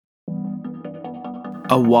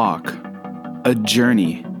A walk, a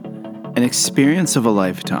journey, an experience of a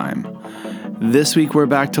lifetime. This week we're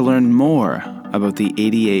back to learn more about the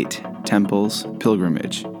 88 Temples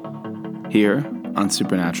Pilgrimage here on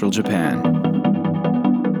Supernatural Japan.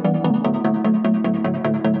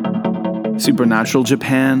 Supernatural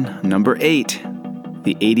Japan, number 8,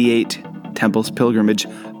 the 88 Temples Pilgrimage,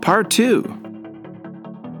 part 2.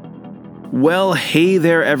 Well, hey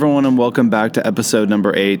there, everyone, and welcome back to episode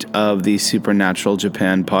number 8 of the Supernatural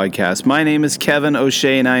Japan podcast. My name is Kevin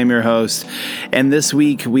O'Shea, and I am your host. And this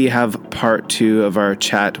week, we have part 2 of our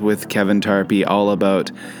chat with Kevin Tarpey, all about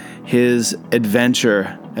his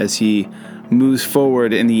adventure as he moves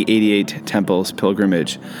forward in the 88 Temples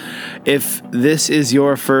Pilgrimage. If this is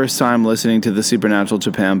your first time listening to the Supernatural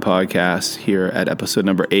Japan podcast here at episode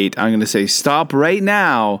number 8, I'm going to say stop right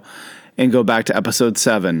now and go back to episode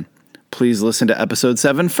 7. Please listen to episode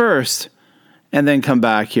 7 first, and then come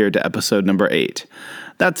back here to episode number 8.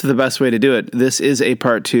 That's the best way to do it. This is a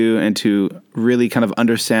part 2, and to really kind of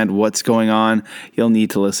understand what's going on, you'll need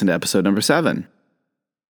to listen to episode number 7.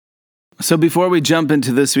 So before we jump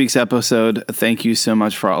into this week's episode, thank you so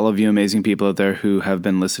much for all of you amazing people out there who have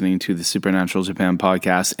been listening to the Supernatural Japan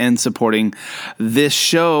podcast and supporting this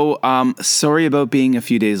show. Sorry about being a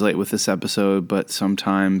few days late with this episode, but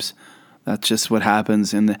sometimes that's just what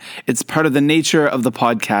happens. And it's part of the nature of the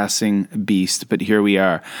podcasting beast, but here we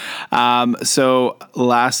are. So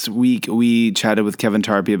last week we chatted with Kevin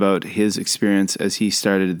Tarpey about his experience as he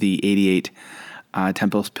started the 88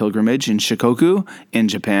 Temples Pilgrimage in Shikoku in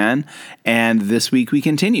Japan. And this week we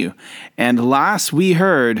continue. And last we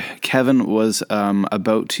heard Kevin was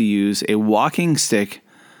about to use a walking stick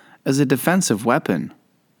as a defensive weapon.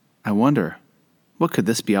 I wonder, what could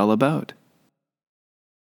this be all about?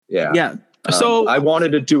 Yeah. So I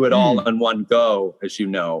wanted to do it all in one go, as you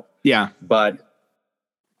know. Yeah. But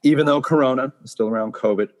even though Corona is still around,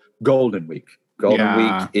 COVID, Golden Week.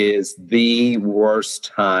 Week is the worst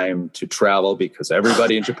time to travel because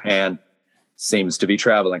everybody in Japan seems to be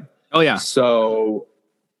traveling. Oh, yeah. So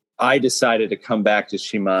I decided to come back to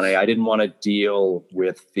Shimane. I didn't want to deal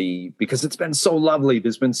with because it's been so lovely.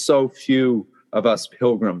 There's been so few of us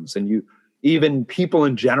pilgrims, and even people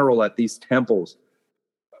in general at these temples.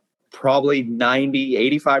 Probably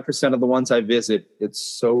 85% of the ones I visit, it's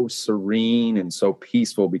so serene and so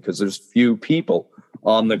peaceful because there's few people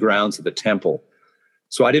on the grounds of the temple.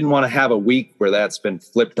 So I didn't want to have a week where that's been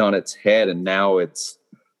flipped on its head, and now it's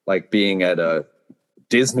like being at a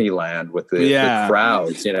Disneyland with the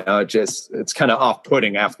crowds. You know, it's kind of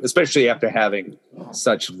off-putting, especially after having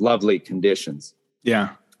such lovely conditions.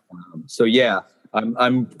 Yeah.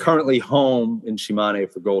 I'm currently home in Shimane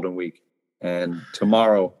for Golden Week, and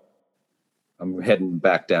tomorrow I'm heading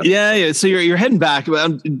back down. Yeah. So you're heading back.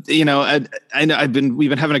 You know, I know we've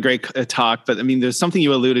been having a great talk, but I mean, there's something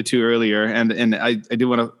you alluded to earlier, and I do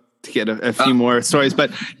want to get a few more stories.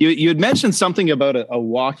 But you had mentioned something about a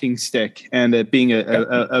walking stick and it being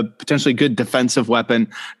a potentially good defensive weapon,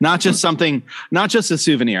 not just a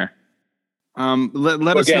souvenir.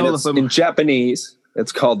 Let us know. In Japanese,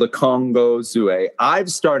 it's called the Kongo Zue.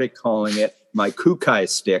 I've started calling it my kukai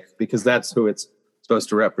stick because that's who it's supposed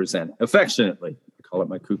to represent. Affectionately, I call it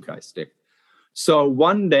my kukai stick. So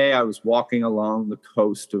one day I was walking along the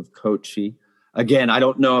coast of Kochi. Again, I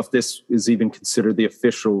don't know if this is even considered the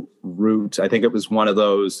official route. I think it was one of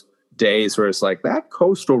those days where it's like, that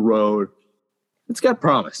coastal road, it's got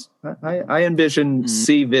promise. I envision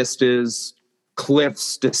sea vistas,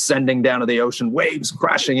 cliffs descending down to the ocean, waves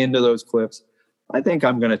crashing into those cliffs. I think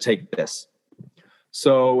I'm going to take this.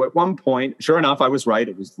 So at one point, sure enough, I was right.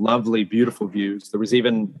 It was lovely, beautiful views. There was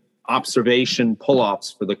even observation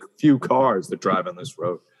pull-offs for the few cars that drive on this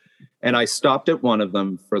road. And I stopped at one of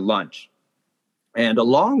them for lunch. And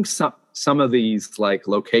along some of these like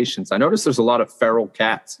locations, I noticed there's a lot of feral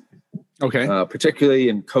cats. Okay. Particularly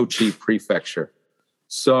in Kochi Prefecture.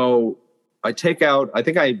 So I think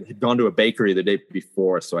I had gone to a bakery the day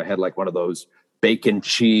before. So I had like one of those bacon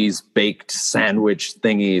cheese baked sandwich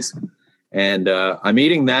thingies. And I'm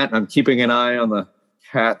eating that, and I'm keeping an eye on the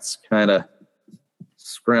cats, kind of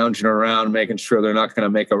scrounging around, making sure they're not going to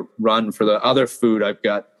make a run for the other food I've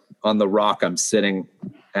got on the rock I'm sitting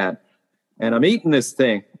at. And I'm eating this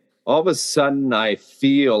thing. All of a sudden, I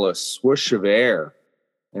feel a swoosh of air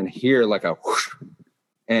and hear like a whoosh.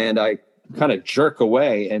 And I kind of jerk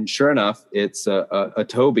away, and sure enough, it's a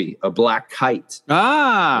toby, a black kite.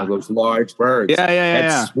 One of those large birds.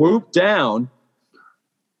 Yeah. Swooped down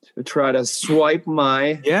to try to swipe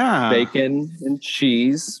my bacon and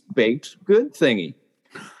cheese baked good thingy.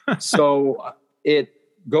 So it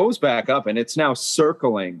goes back up, and it's now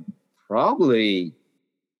circling probably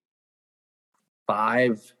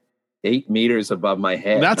 5-8 meters above my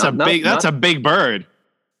head. That's a big bird.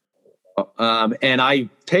 And I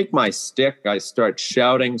take my stick, I start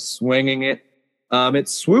shouting, swinging it. It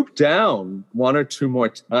swooped down one or two more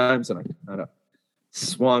times, and I kind of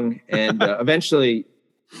swung, and eventually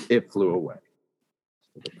it flew away.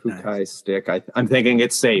 The kukai stick, I'm thinking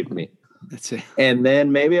it saved me. That's it. And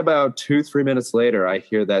then maybe about 2-3 minutes later, I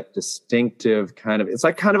hear that distinctive it's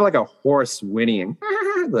kind of like a horse whinnying,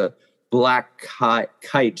 the black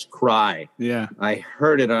kite cry. Yeah. I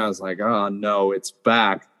heard it and I was like, oh no, it's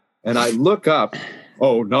back. And I look up.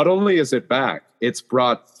 Oh, not only is it back, it's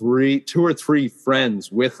brought 2 or 3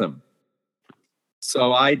 friends with him.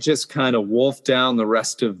 So I just kind of wolfed down the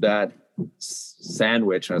rest of that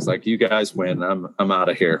sandwich. I was like, you guys win. I'm out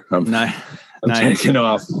of here. I'm taking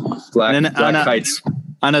off. Black kites.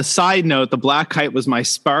 On a side note, the black kite was my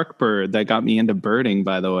spark bird that got me into birding,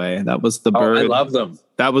 by the way. That was the bird. I love them.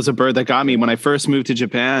 That was a bird that got me when I first moved to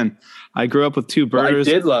Japan. I grew up with 2 birds.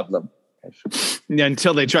 I did love them. Yeah,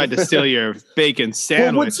 until they tried to steal your bacon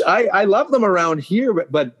sandwich. Well, I love them around here,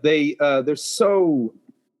 but they're so,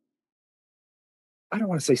 I don't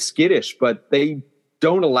want to say skittish, but they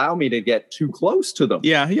don't allow me to get too close to them.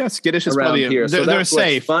 Yeah, skittish is probably here. They're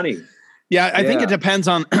safe. Funny. Yeah, I think it depends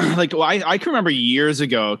on I can remember years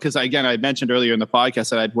ago, because again, I mentioned earlier in the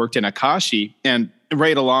podcast that I'd worked in Akashi, and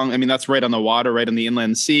right along, I mean, that's right on the water, right on the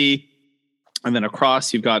inland sea. And then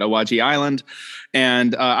across, you've got Awaji Island.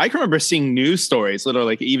 And I can remember seeing news stories,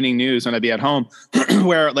 literally like evening news when I'd be at home,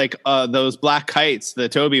 where like those black kites, the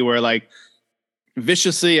Toby, were like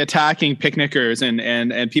viciously attacking picnickers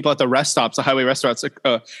and people at the rest stops, the highway rest stops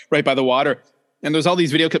right by the water. And there's all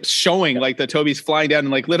these video clips showing like the Toby's flying down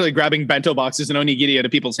and like literally grabbing bento boxes and onigiri out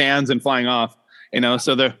of people's hands and flying off. You know,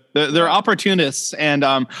 so they're opportunists, and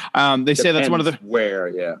they say that's one of the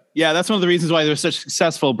that's one of the reasons why they're such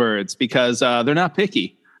successful birds, because they're not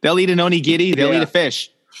picky. They'll eat an onigiri, they'll eat a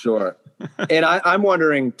fish. Sure. And I'm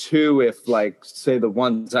wondering too if, like, say the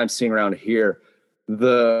ones I'm seeing around here,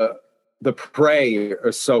 the prey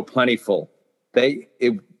are so plentiful, they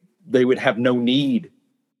would have no need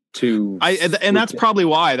to. And that's probably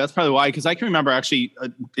why. Because I can remember actually.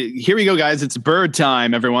 Here we go, guys. It's bird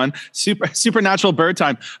time, everyone. Supernatural bird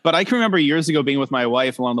time. But I can remember years ago being with my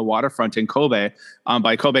wife along the waterfront in Kobe,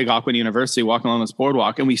 by Kobe Gakuen University, walking along this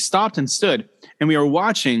boardwalk, and we stopped and stood, and we were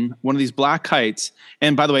watching one of these black kites.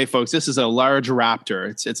 And by the way, folks, this is a large raptor.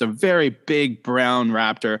 It's a very big brown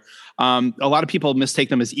raptor. A lot of people mistake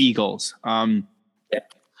them as eagles.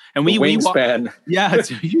 And the wingspan.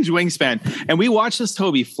 It's a huge wingspan. And we watched this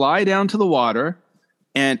Toby fly down to the water,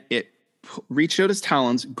 and it reached out its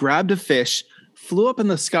talons, grabbed a fish, flew up in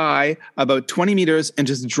the sky about 20 meters, and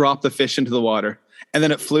just dropped the fish into the water. And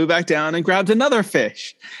then it flew back down and grabbed another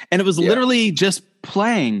fish. And it was literally just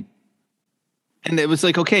playing. And it was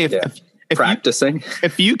like, okay, if practicing.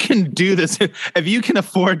 If you can do this, if you can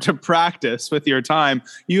afford to practice with your time,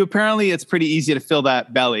 it's pretty easy to fill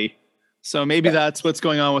that belly. So maybe that's what's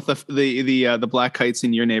going on with the black kites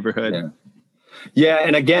in your neighborhood. Yeah,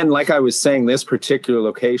 and again, like I was saying, this particular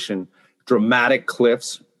location, dramatic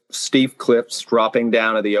cliffs, steep cliffs dropping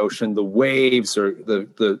down to the ocean. The waves are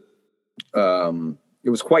it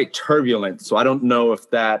was quite turbulent. So I don't know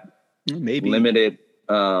if that maybe limited,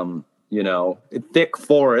 thick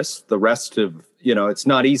forest. The rest of, it's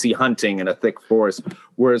not easy hunting in a thick forest.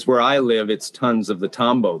 Whereas where I live, it's tons of the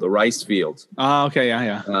tambo, the rice fields. Oh, okay.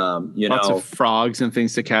 Yeah. Lots of frogs and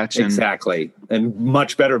things to catch. Exactly. And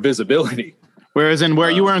much better visibility. Whereas where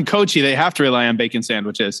you were in Kochi, they have to rely on bacon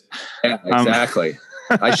sandwiches. Yeah, exactly.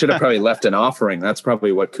 I should have probably left an offering. That's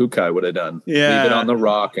probably what Kukai would have done. Yeah. Leave it on the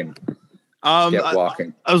rock and get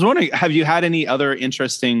walking. I was wondering, have you had any other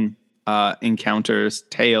interesting encounters,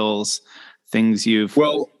 tales, things you've...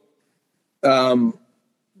 Well, the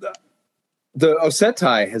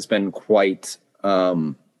Osetai has been quite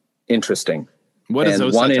interesting. What is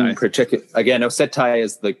Osetai? One in particular, again, Osetai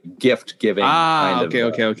is the gift giving.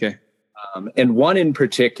 Okay. And one in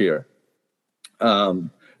particular,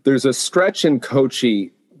 there's a stretch in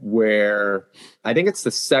Kochi where I think it's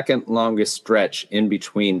the second longest stretch in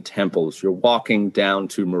between temples. You're walking down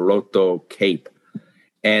to Muroto Cape,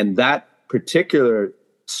 and that particular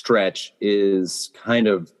stretch is kind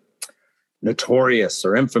of notorious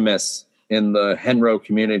or infamous in the Henro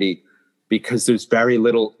community because there's very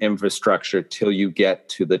little infrastructure till you get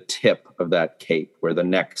to the tip of that cape where the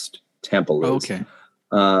next temple is. Okay.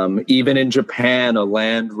 Even in Japan, a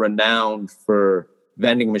land renowned for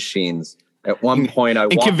vending machines. At one point, I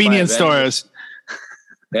walked by convenience stores.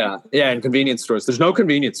 In convenience stores. There's no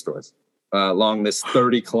convenience stores along this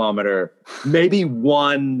 30-kilometer, maybe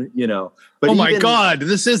one, But oh my God,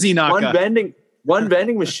 this is Inaka. one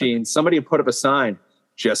vending machine, somebody had put up a sign,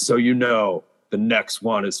 just so you know, the next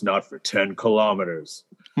one is not for 10 kilometers.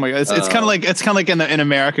 Oh my God. It's kind of like in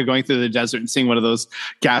America going through the desert and seeing one of those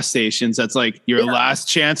gas stations. That's like your last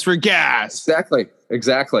chance for gas.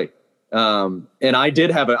 Exactly. And I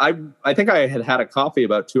did have I think I had a coffee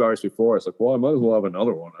about 2 hours before. I was like, well, I might as well have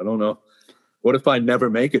another one. I don't know. What if I never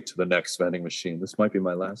make it to the next vending machine? This might be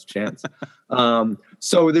my last chance.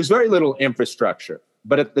 So there's very little infrastructure,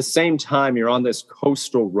 but at the same time, you're on this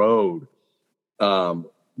coastal road.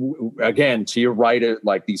 Again, to your right are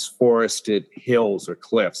like these forested hills or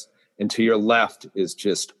cliffs, and to your left is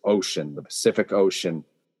just ocean, the Pacific Ocean.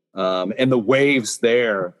 And the waves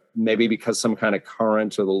there, maybe because some kind of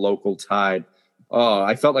current or the local tide. Oh,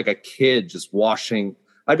 I felt like a kid just washing.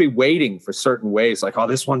 I'd be waiting for certain waves, like, oh,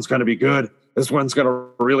 this one's going to be good. This one's going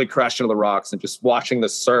to really crash into the rocks, and just watching the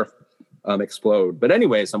surf explode. But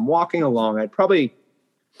anyways, I'm walking along. I'm probably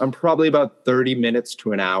about 30 minutes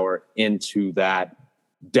to an hour into that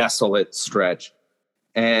desolate stretch.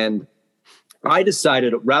 And I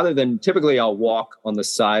decided, rather than typically I'll walk on the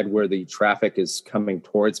side where the traffic is coming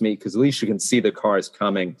towards me, because at least you can see the cars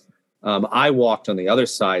coming. I walked on the other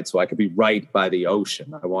side so I could be right by the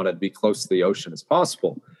ocean. I wanted to be close to the ocean as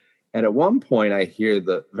possible. And at one point I hear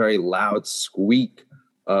the very loud squeak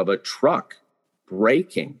of a truck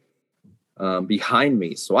braking behind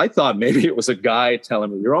me. So I thought maybe it was a guy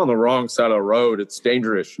telling me, you're on the wrong side of the road. It's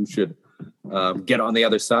dangerous. You should get on the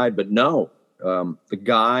other side. But no,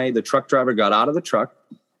 the truck driver got out of the truck.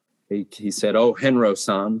 He said, oh,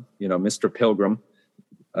 Henro-san, Mr. Pilgrim,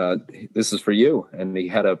 this is for you. And he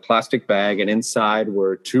had a plastic bag, and inside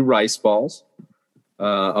were 2 rice balls,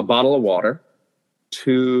 a bottle of water,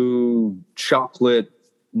 2 chocolate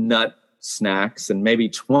nut snacks, and maybe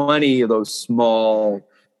 20 of those small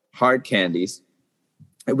hard candies.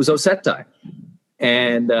 It was Osetai.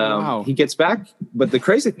 And wow. He gets back. But the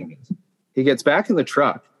crazy thing is, he gets back in the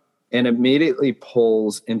truck and immediately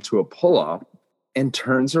pulls into a pull-off and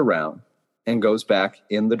turns around and goes back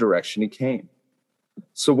in the direction he came.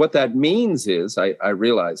 So what that means is, I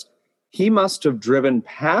realized he must have driven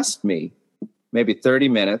past me maybe 30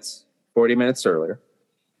 minutes, 40 minutes earlier,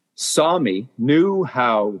 saw me, knew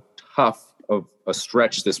how tough of a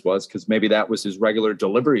stretch this was, because maybe that was his regular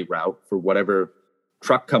delivery route for whatever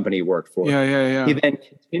truck company he worked for. Yeah. He then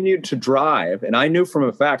continued to drive, and I knew from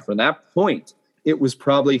a fact from that point, it was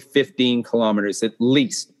probably 15 kilometers at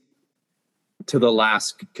least to the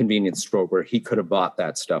last convenience store where he could have bought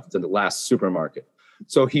that stuff, to the last supermarket.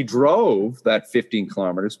 So he drove that 15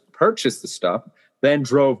 kilometers, purchased the stuff, then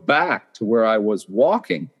drove back to where I was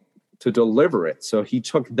walking to deliver it. So he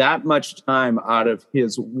took that much time out of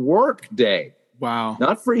his work day. Wow.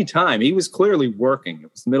 Not free time. He was clearly working.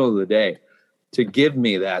 It was the middle of the day to give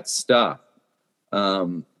me that stuff.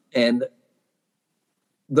 And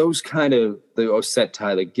those kind of, the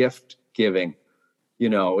Osetai, the gift giving,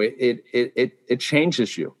 it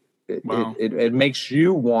changes you. It makes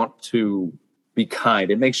you want to be kind.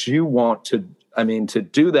 It makes you want to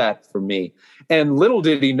do that for me. And little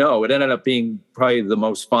did he know, it ended up being probably the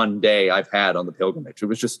most fun day I've had on the pilgrimage. It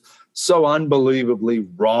was just so unbelievably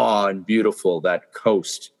raw and beautiful, that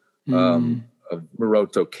coast of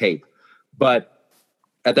Moroto Cape. But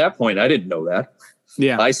at that point, I didn't know that.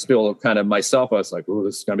 Yeah. I still kind of myself, I was like, oh,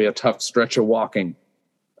 this is going to be a tough stretch of walking.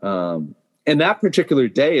 And that particular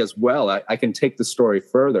day as well, I can take the story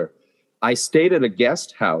further. I stayed at a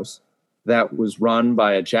guest house that was run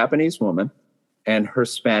by a Japanese woman and her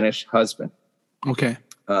Spanish husband. Okay.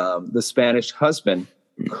 The Spanish husband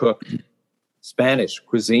cooked Spanish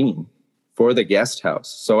cuisine for the guest house.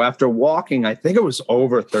 So after walking, I think it was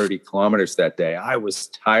over 30 kilometers that day, I was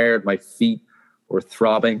tired. My feet were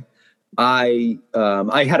throbbing. I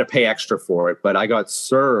had to pay extra for it, but I got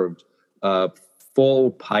served a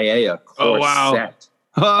full paella course set.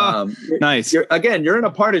 Nice. You're in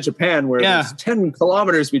a part of Japan where there's 10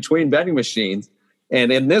 kilometers between vending machines.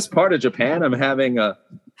 And in this part of Japan, I'm having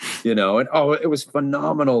it was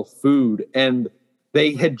phenomenal food. And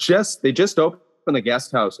they just opened the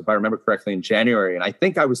guest house, if I remember correctly, in January. And I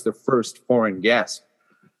think I was the first foreign guest.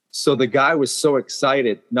 So the guy was so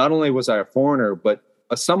excited. Not only was I a foreigner, but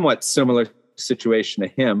a somewhat similar situation to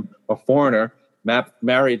him, a foreigner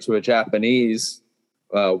married to a Japanese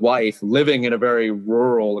wife, living in a very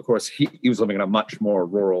rural, of course, he was living in a much more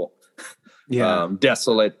rural,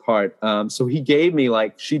 desolate part. So he gave me,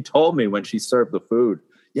 she told me when she served the food,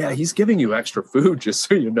 he's giving you extra food, just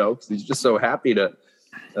so you know, because he's just so happy to,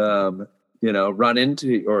 run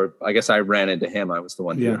into, or I guess I ran into him. I was the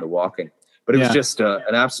one doing the walking. But it was just an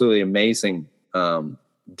absolutely amazing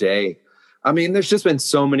day. I mean, there's just been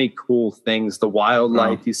so many cool things. The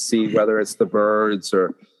wildlife you see, whether it's the birds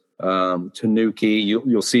or tanuki,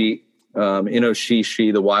 you'll see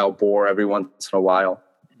inoshishi, the wild boar, every once in a while.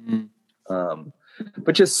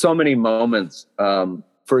 But just so many moments.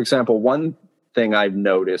 For example, one thing I've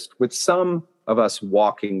noticed with some of us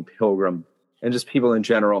walking pilgrim and just people in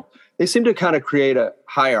general, they seem to kind of create a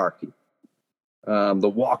hierarchy. The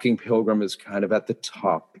walking pilgrim is kind of at the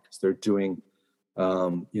top because they're doing,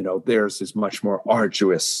 theirs is much more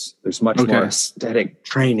arduous. There's much more aesthetic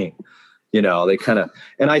training. They kind of,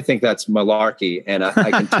 and I think that's malarkey. And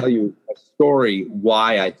I can tell you a story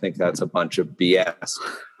why I think that's a bunch of BS.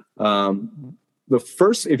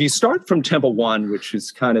 If you start from Temple 1, which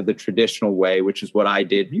is kind of the traditional way, which is what I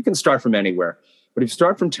did, you can start from anywhere. But if you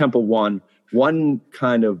start from Temple 1, one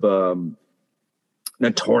kind of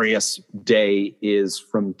notorious day is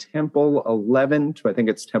from Temple 11 to I think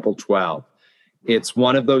it's Temple 12. It's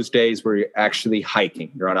one of those days where you're actually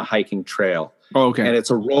hiking. You're on a hiking trail. Oh, okay. And it's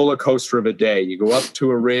a roller coaster of a day. You go up to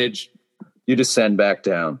a ridge, you descend back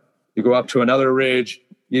down. You go up to another ridge,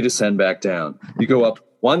 you descend back down. You go up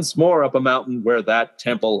once more up a mountain where that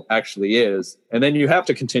temple actually is. And then you have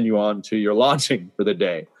to continue on to your lodging for the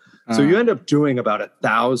day. So you end up doing about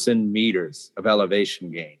 1,000 meters of elevation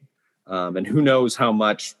gain. And who knows how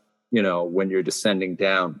much, when you're descending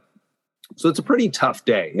down. So it's a pretty tough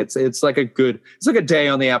day. It's like a day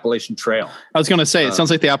on the Appalachian Trail. I was going to say, it sounds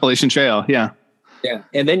like the Appalachian Trail. Yeah. Yeah.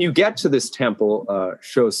 And then you get to this temple,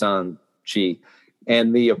 Shosan-ji,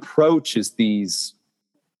 and the approach is these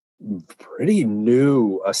pretty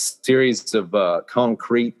new, a series of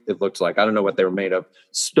concrete, it looked like. I don't know what they were made of.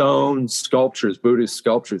 Stone sculptures, Buddhist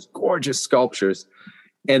sculptures, gorgeous sculptures.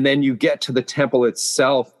 And then you get to the temple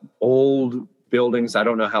itself, old buildings, I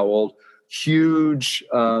don't know how old, huge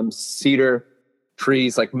cedar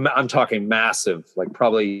trees, like I'm talking massive, like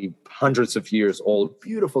probably hundreds of years old,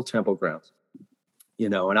 beautiful temple grounds.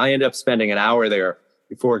 And I ended up spending an hour there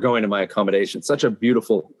before going to my accommodation. Such a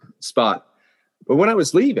beautiful spot. But when I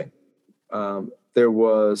was leaving, there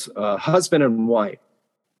was a husband and wife.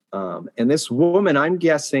 And this woman, I'm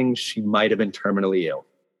guessing she might have been terminally ill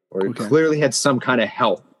or clearly had some kind of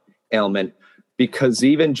health ailment, because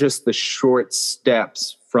even just the short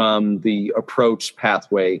steps from the approach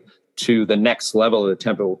pathway to the next level of the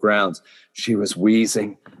temple grounds, she was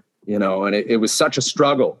wheezing, and it was such a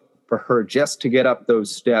struggle for her just to get up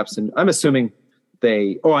those steps. And I'm assuming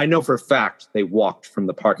I know for a fact they walked from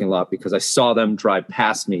the parking lot because I saw them drive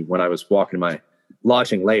past me when I was walking to my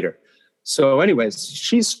lodging later. So anyways,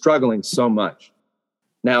 she's struggling so much.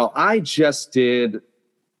 Now, I just did,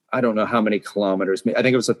 I don't know how many kilometers. I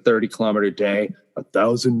think it was a 30-kilometer day,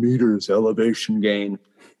 1,000 meters elevation gain.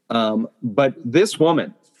 But this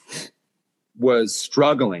woman was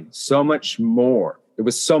struggling so much more. It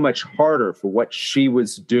was so much harder for what she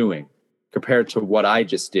was doing compared to what I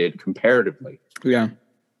just did comparatively. Yeah.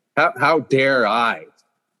 How dare I,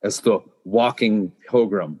 as the walking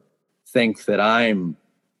pilgrim, think that I'm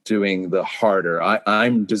doing the harder?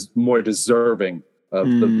 I'm just more deserving of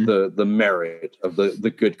the merit of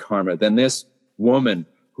the good karma than this woman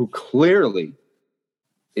who clearly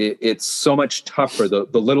it's so much tougher. The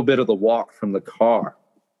little bit of the walk from the car.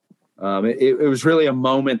 It was really a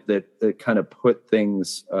moment that kind of put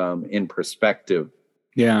things in perspective.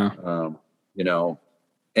 Yeah.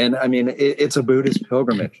 And I mean, it's a Buddhist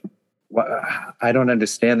pilgrimage. I don't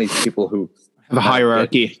understand these people who have a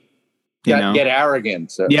hierarchy. Get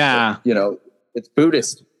arrogant. Yeah. It's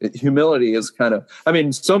Buddhist. Humility is kind of,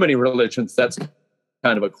 so many religions, that's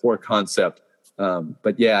kind of a core concept.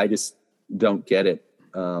 But yeah, I just don't get it.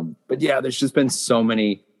 But yeah, there's just been so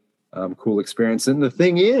many cool experiences. And the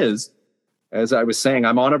thing is, as I was saying,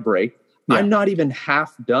 I'm on a break. Yeah. I'm not even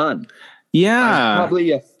half done. Yeah. I'm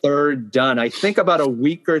probably a third done. I think about a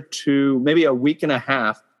week or two, maybe a week and a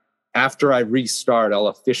half after I restart, I'll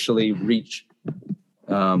officially reach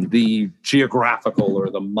the geographical or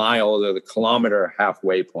the mile or the kilometer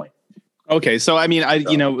halfway point. Okay. So,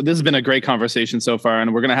 this has been a great conversation so far,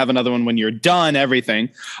 and we're going to have another one when you're done everything.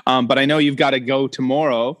 But I know you've got to go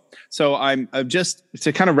tomorrow. So I'm just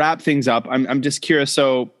to kind of wrap things up. I'm just curious.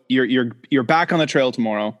 So you're back on the trail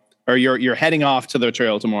tomorrow, or you're heading off to the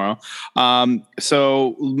trail tomorrow.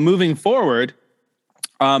 So moving forward,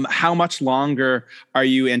 how much longer are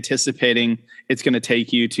you anticipating it's going to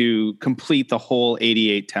take you to complete the whole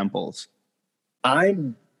 88 temples?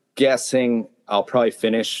 I'm guessing I'll probably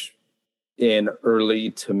finish in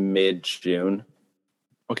early to mid-June.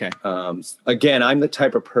 Okay. Again, I'm the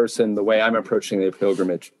type of person, the way I'm approaching the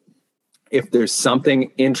pilgrimage, if there's something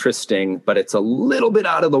interesting, but it's a little bit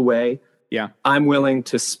out of the way, yeah, I'm willing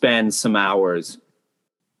to spend some hours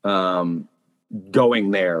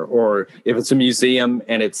going there, or if it's a museum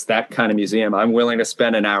and it's that kind of museum, I'm willing to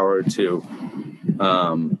spend an hour or two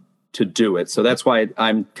to do it. So that's why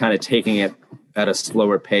I'm kind of taking it at a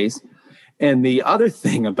slower pace. And the other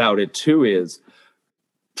thing about it too is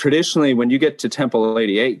traditionally when you get to Temple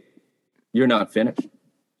 88, you're not finished.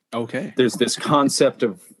 Okay. There's this concept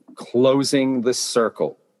of closing the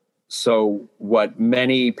circle. So what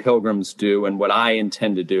many pilgrims do and what I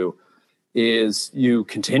intend to do is you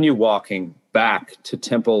continue walking back to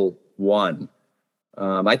Temple 1.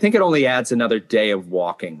 I think it only adds another day of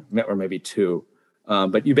walking, or maybe 2.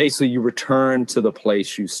 But you return to the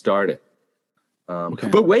place you started. Okay.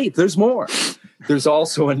 But wait, there's more. There's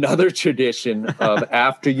also another tradition of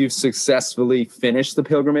after you've successfully finished the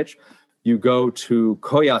pilgrimage, you go to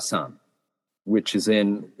Koyasan, which is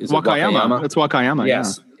Wakayama. It's Wakayama.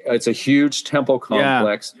 Yes. Yeah. It's a huge temple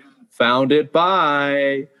complex founded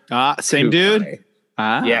by same Kukai. Dude.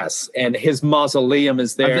 Yes. And his mausoleum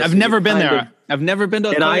is there. I've never been there. I've never been to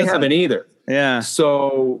And I haven't either. Yeah.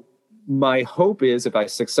 So my hope is if I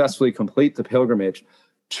successfully complete the pilgrimage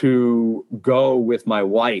to go with my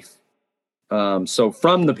wife. So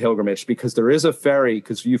from the pilgrimage, because there is a ferry,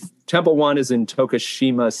 because Temple 1 is in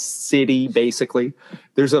Tokushima City, basically.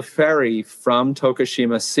 There's a ferry from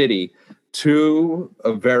Tokushima City to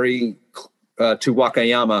to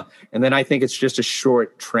Wakayama, and then I think it's just a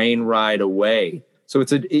short train ride away. So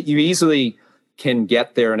you easily can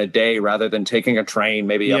get there in a day rather than taking a train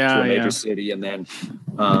maybe up to a major city, and then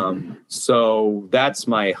so that's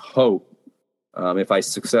my hope if I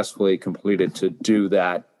successfully completed to do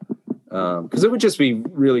that. Because it would just be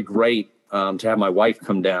really great to have my wife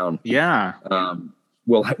come down. Yeah.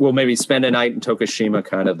 We'll maybe spend a night in Tokushima,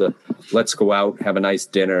 kind of let's go out, have a nice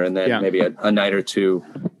dinner, and then maybe a night or two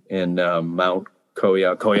in Mount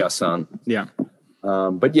Koyasan. Yeah.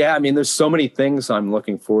 But yeah, I mean, there's so many things I'm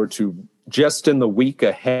looking forward to just in the week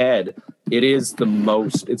ahead. It's the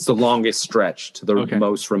longest stretch to the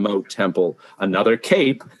most remote temple, another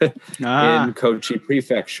cape in Kochi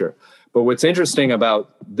Prefecture. But what's interesting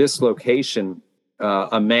about this location,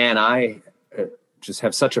 a man I just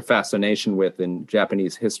have such a fascination with in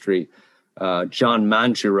Japanese history, John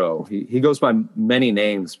Manjiro. He goes by many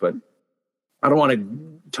names, but I don't want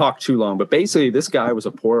to talk too long. But basically, this guy was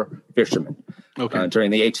a poor fisherman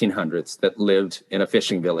during the 1800s that lived in a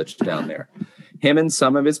fishing village down there. Him and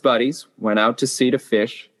some of his buddies went out to sea to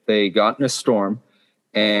fish. They got in a storm,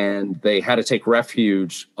 and they had to take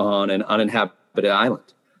refuge on an uninhabited island.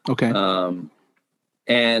 Okay.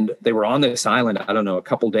 And they were on this island, I don't know, a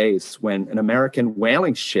couple days when an American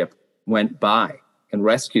whaling ship went by and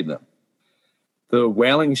rescued them. The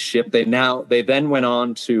whaling ship, they then went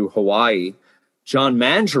on to Hawaii. John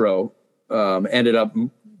Manjiro ended up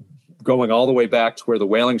going all the way back to where the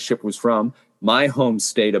whaling ship was from, my home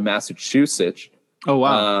state of Massachusetts. Oh,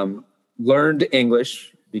 wow. Learned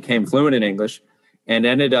English, became fluent in English, and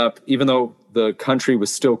ended up, even though the country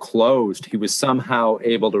was still closed, he was somehow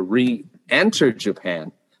able to re-enter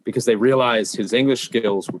Japan because they realized his English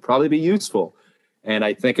skills would probably be useful. And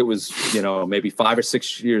I think it was, maybe 5 or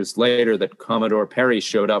 6 years later that Commodore Perry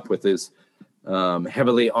showed up with his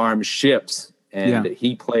heavily armed ships. And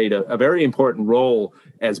he played a very important role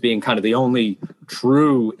as being kind of the only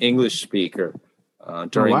true English speaker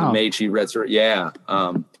during the Meiji Resurrection.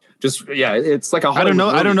 It's like a I don't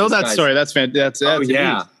know that story. That's fantastic.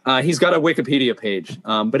 He's got a Wikipedia page.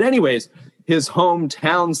 But anyways, his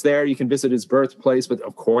hometown's there. You can visit his birthplace, but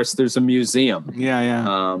of course there's a museum.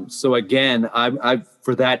 So again, I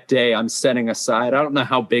for that day, I'm setting aside, I don't know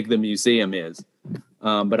how big the museum is,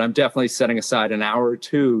 but I'm definitely setting aside an hour or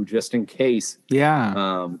two just in case. There's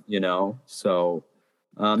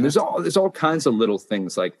all kinds of little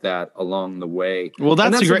things like that along the way. Well,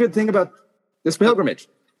 that's a good thing about this pilgrimage.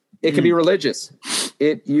 It can be religious.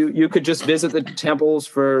 You could just visit the temples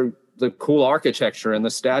for the cool architecture and the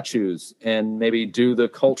statues, and maybe do the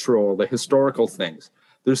cultural, the historical things.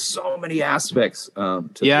 There's so many aspects to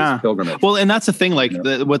this pilgrimage. Well, and that's the thing,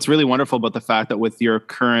 what's really wonderful about the fact that with your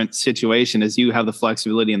current situation is you have the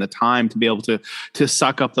flexibility and the time to be able to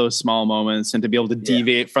suck up those small moments and to be able to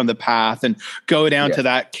deviate from the path and go down to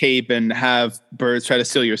that cape and have birds try to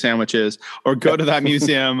steal your sandwiches, or go to that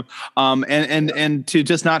museum and to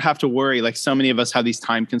just not have to worry. Like, so many of us have these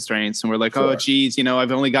time constraints and we're like, oh geez,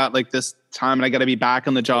 I've only got like this time and I got to be back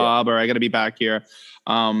on the job or I got to be back here.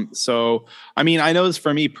 So, I mean, I know this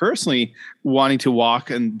for me personally, wanting to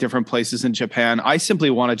walk in different places in Japan, I simply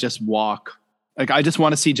want to just walk. Like, I just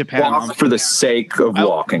want to see Japan. Walk for the sake of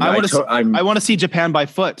walking. I want to see Japan by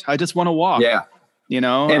foot. I just want to walk.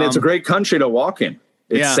 And it's a great country to walk in.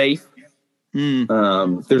 It's safe.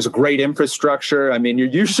 There's a great infrastructure. I mean, you're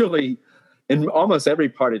usually in almost every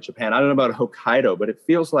part of Japan. I don't know about Hokkaido, but it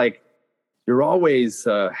feels like you're always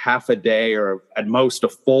half a day or at most a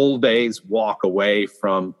full day's walk away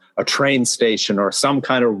from a train station or some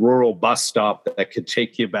kind of rural bus stop that could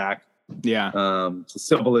take you back to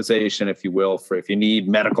civilization, if you will, for if you need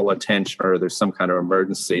medical attention or there's some kind of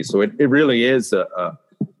emergency. So it really is a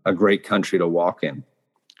great country to walk in.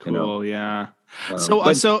 Cool, yeah.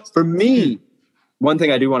 So for me, one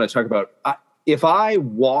thing I do want to talk about, if I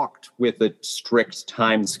walked with a strict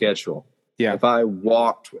time schedule, if I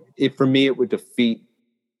walked, for me, it would defeat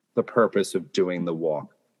the purpose of doing the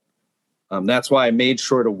walk. That's why I made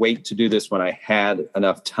sure to wait to do this when I had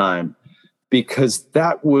enough time, because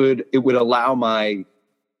it would allow my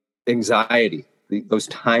anxiety, those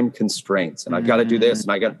time constraints, and I've got to do this,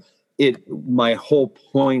 and my whole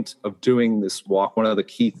point of doing this walk, one of the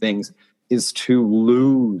key things is to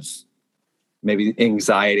lose maybe the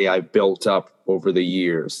anxiety I built up over the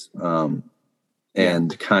years,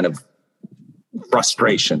 and kind of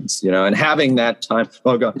frustrations, and having that time.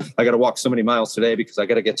 Oh God, I got to walk so many miles today because I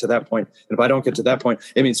got to get to that point. And if I don't get to that point,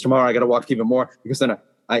 it means tomorrow I got to walk even more, because then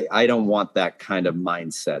I don't want that kind of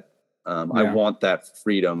mindset. I want that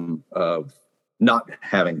freedom of not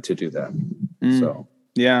having to do that. So.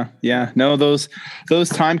 Yeah. No, those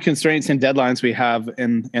time constraints and deadlines we have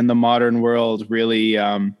in the modern world really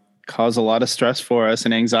cause a lot of stress for us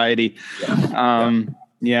and anxiety.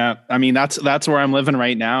 Yeah. I mean, that's where I'm living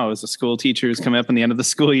right now. As a school teacher who's coming up in the end of the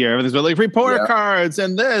school year, everything's like report cards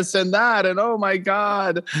and this and that, and oh my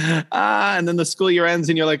God. And then the school year ends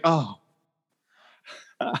and you're like, oh.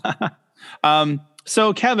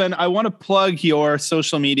 So Kevin, I want to plug your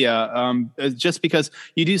social media, just because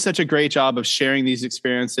you do such a great job of sharing these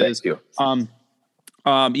experiences. Thank you.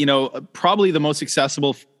 Probably the most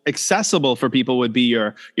accessible for people would be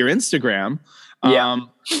your Instagram.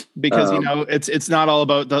 Because it's not all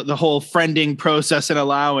about the whole friending process and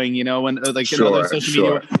allowing, when like in other social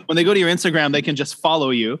media, when they go to your Instagram, they can just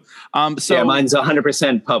follow you. Mine's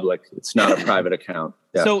 100% public. It's not a private account.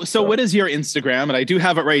 So what is your Instagram? And I do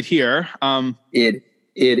have it right here. It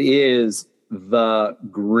is The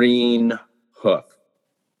Green Hoof.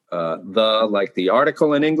 The like the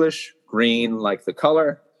article in English, green like the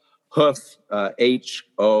color, hoof,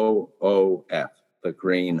 HOOF. The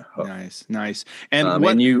Green Hoof. Nice.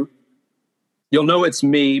 And you'll know it's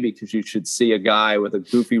me because you should see a guy with a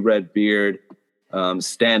goofy red beard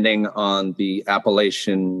standing on the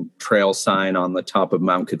Appalachian Trail sign on the top of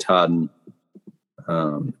Mount Katahdin.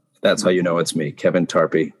 That's how you know it's me, Kevin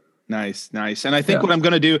Tarpey. Nice. And I think what I'm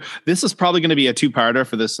going to do, this is probably going to be a two-parter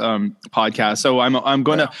for this podcast. So I'm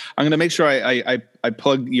going to make sure I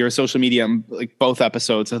plug your social media, like both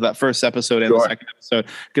episodes, so that first episode and the second episode,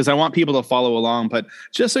 because I want people to follow along. But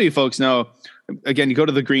just so you folks know, again, you go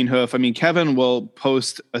to the Green Hoof. I mean, Kevin will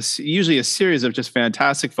post usually a series of just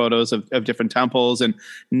fantastic photos of different temples and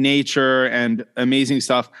nature and amazing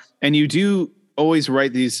stuff. And you do always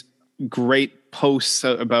write these great posts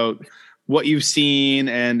about what you've seen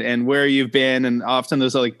and where you've been, and often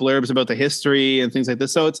there's like blurbs about the history and things like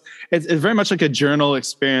this. So it's very much like a journal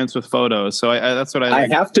experience with photos. So that's what I like.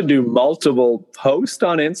 I have to do multiple posts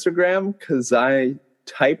on Instagram because I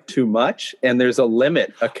type too much, and there's a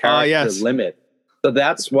limit, a character limit. So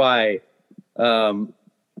that's why. And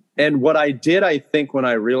what I did, I think, when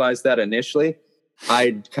I realized that initially,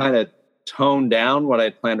 I kind of toned down what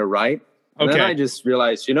I planned to write. And then I just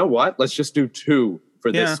realized, you know what? Let's just do 2 for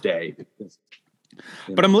this day.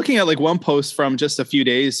 But I'm looking at like one post from just a few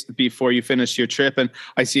days before you finish your trip, and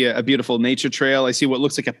I see a beautiful nature trail. I see what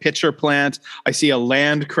looks like a pitcher plant. I see a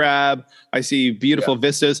land crab. I see beautiful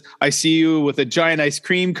vistas. I see you with a giant ice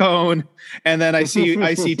cream cone, and then I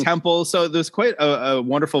see temples. So there's quite a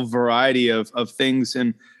wonderful variety of things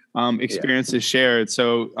and experiences shared.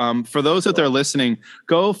 So for those that are listening,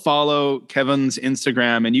 go follow Kevin's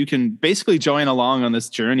Instagram and you can basically join along on this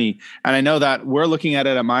journey. And I know that we're looking at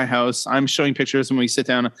it at my house. I'm showing pictures when we sit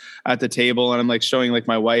down at the table, and I'm like showing like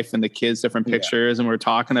my wife and the kids different pictures, and we're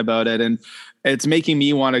talking about it, and it's making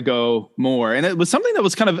me want to go more. And it was something that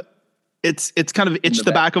was kind of it's kind of itched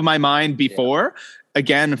the back of my mind before.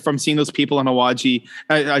 Again, from seeing those people on Awaji,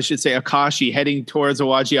 I should say Akashi, heading towards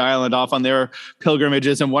Awaji Island off on their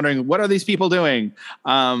pilgrimages and wondering, what are these people doing?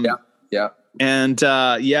 So, that's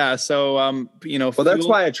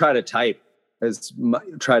why I try to type,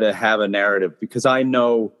 try to have a narrative, because I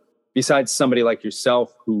know besides somebody like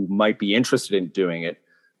yourself who might be interested in doing it,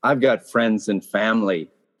 I've got friends and family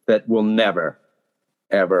that will never,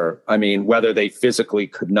 ever, I mean, whether they physically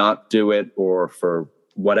could not do it or for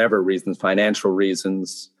whatever reasons, financial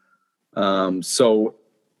reasons. So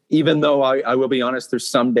even though I will be honest, there's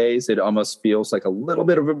some days it almost feels like a little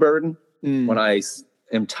bit of a burden. when I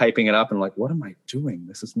am typing it up and like, what am I doing?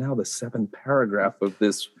 This is now the 7th paragraph of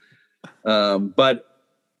this. But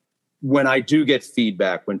when I do get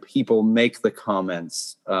feedback, when people make the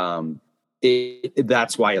comments,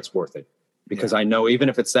 that's why it's worth it. Because I know even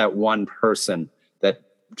if it's that one person that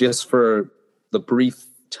just for the brief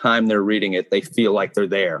time they're reading it, they feel like they're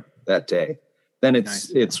there that day, then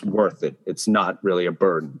it's worth it. It's not really a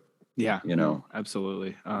burden. Yeah, you know,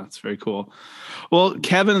 absolutely. It's very cool. Well,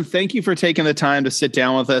 Kevin, thank you for taking the time to sit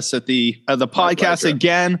down with us at the podcast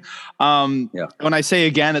again. When I say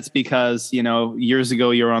again, it's because, you know, years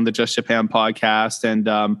ago you were on the Just Japan podcast, and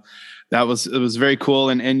it was very cool.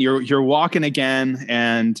 And you're walking again,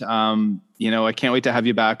 and you know, I can't wait to have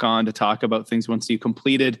you back on to talk about things once you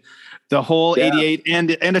completed the whole 88 and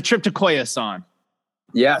a trip to Koyasan.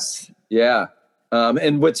 Yes, yeah.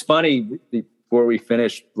 And what's funny, before we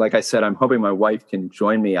finish, like I said, I'm hoping my wife can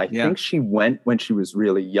join me. I think she went when she was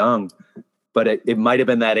really young, but it might have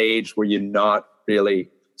been that age where you're not really.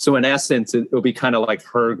 So in essence, it'll be kind of like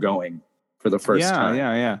her going for the first time.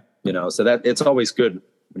 Yeah. You know, so that it's always good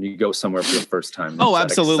when you go somewhere for the first time. Oh,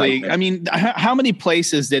 absolutely. Excitement. I mean, how many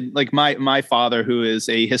places did, like my father, who is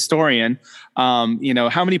a historian, you know,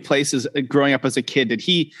 how many places growing up as a kid did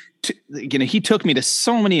he took me to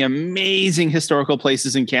so many amazing historical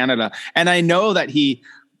places in Canada. And I know that he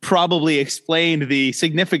probably explained the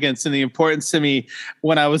significance and the importance to me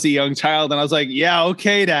when I was a young child. And I was like, yeah,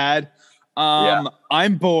 okay, Dad.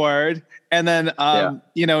 I'm bored. And then,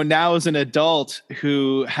 you know, now as an adult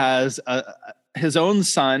who has his own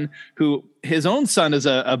son is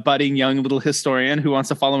a budding young little historian who wants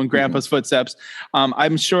to follow in grandpa's footsteps.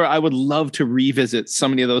 I'm sure I would love to revisit so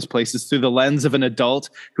many of those places through the lens of an adult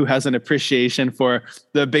who has an appreciation for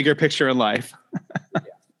the bigger picture in life. No,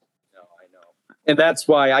 I know. And that's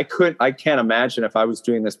why I can't imagine if I was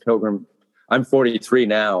doing this pilgrim. I'm 43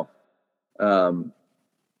 now.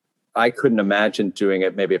 I couldn't imagine doing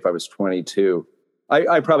it maybe if I was 22.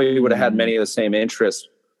 I probably would have had many of the same interests,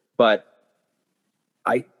 but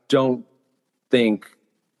I don't think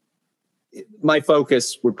my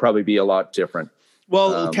focus would probably be a lot different.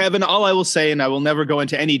 Well, Kevin, all I will say, and I will never go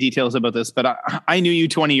into any details about this, but I knew you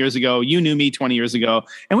 20 years ago. You knew me 20 years ago,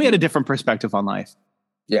 and we had a different perspective on life.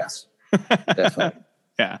 Yes, definitely.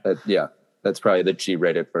 That's probably the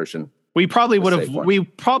G-rated version. We probably would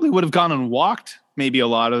have gone and walked maybe a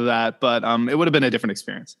lot of that, but it would have been a different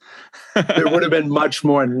experience. There would have been much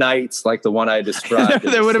more nights like the one I described.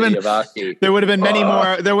 There would have been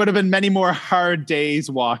many more hard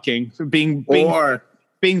days walking, being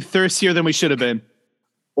thirstier than we should have been.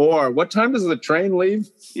 Or what time does the train leave?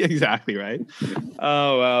 Exactly right.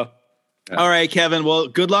 Oh well. Yeah. All right, Kevin. Well,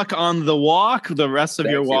 good luck on the walk, the rest of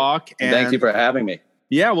your walk, and thank you for having me.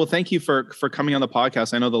 Yeah, well, thank you for coming on the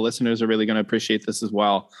podcast. I know the listeners are really going to appreciate this as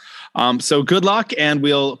well. So good luck, and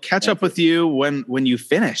we'll catch up with you when you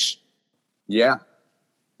finish. Yeah.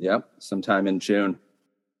 Yep. Sometime in June.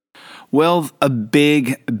 Well, a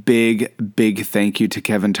big thank you to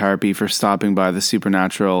Kevin Tarpey for stopping by the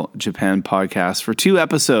Supernatural Japan podcast for 2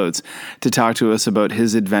 episodes to talk to us about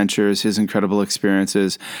his adventures, his incredible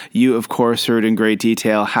experiences. You, of course, heard in great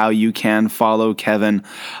detail how you can follow Kevin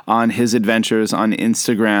on his adventures on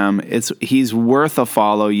Instagram. He's worth a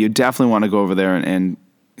follow. You definitely want to go over there and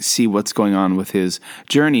see what's going on with his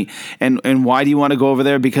journey. And why do you want to go over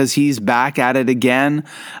there? Because he's back at it again.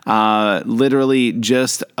 Literally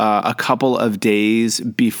just a couple of days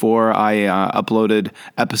before I uploaded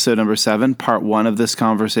episode number 7, part 1 of this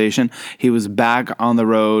conversation, he was back on the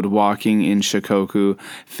road walking in Shikoku,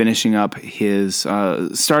 finishing up his,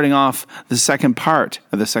 starting off the second part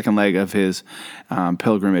of the second leg of his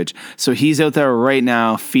pilgrimage. So he's out there right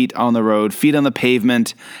now, feet on the road, feet on the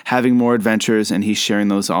pavement, having more adventures, and he's sharing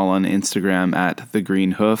those all on Instagram at The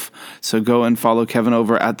Green Hoof. So go and follow Kevin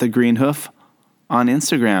over at The Green Hoof on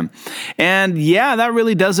Instagram. And yeah, that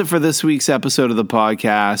really does it for this week's episode of the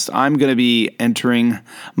podcast. I'm going to be entering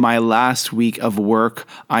my last week of work.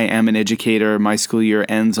 I am an educator. My school year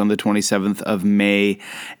ends on the 27th of May,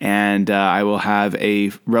 and I will have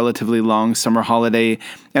a relatively long summer holiday.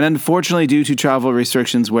 And unfortunately, due to travel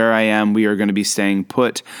restrictions where I am, we are going to be staying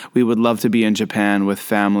put. We would love to be in Japan with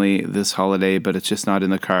family this holiday, but it's just not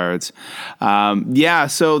in the cards.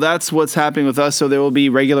 So that's what's happening with us. So there will be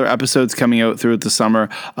regular episodes coming out throughout the summer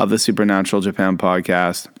of the Supernatural Japan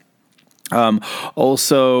podcast.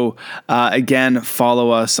 Again,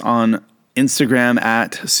 follow us on Instagram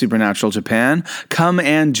at Supernatural Japan. Come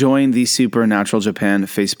and join the Supernatural Japan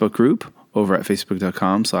Facebook group over at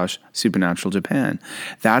facebook.com/Supernatural Japan.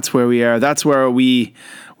 That's where we are. That's where we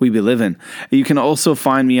be living. You can also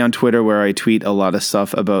find me on Twitter, where I tweet a lot of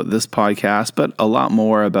stuff about this podcast, but a lot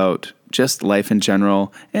more about just life in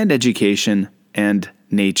general and education and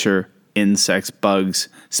nature, insects, bugs,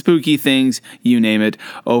 spooky things, you name it,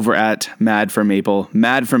 over at Mad for Maple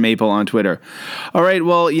on Twitter. All right,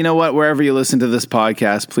 well, you know what? Wherever you listen to this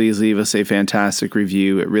podcast, please leave us a fantastic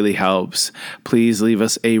review. It really helps. Please leave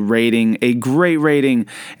us a rating, a great rating,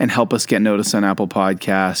 and help us get noticed on Apple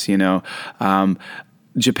Podcasts.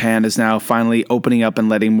 Japan is now finally opening up and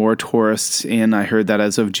letting more tourists in. I heard that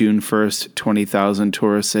as of June 1st, 20,000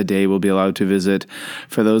 tourists a day will be allowed to visit.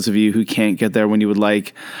 For those of you who can't get there when you would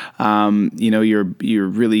like, you're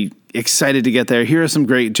really excited to get there. Here is some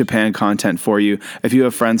great Japan content for you. If you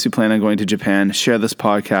have friends who plan on going to Japan, share this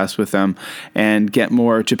podcast with them and get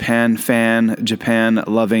more Japan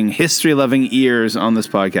loving, history loving ears on this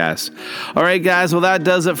podcast. All right, guys. Well, that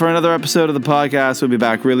does it for another episode of the podcast. We'll be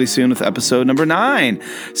back really soon with episode number 9.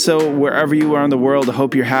 So wherever you are in the world, I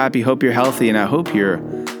hope you're happy, hope you're healthy, and I hope you're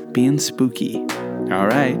being spooky. All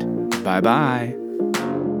right. Bye-bye.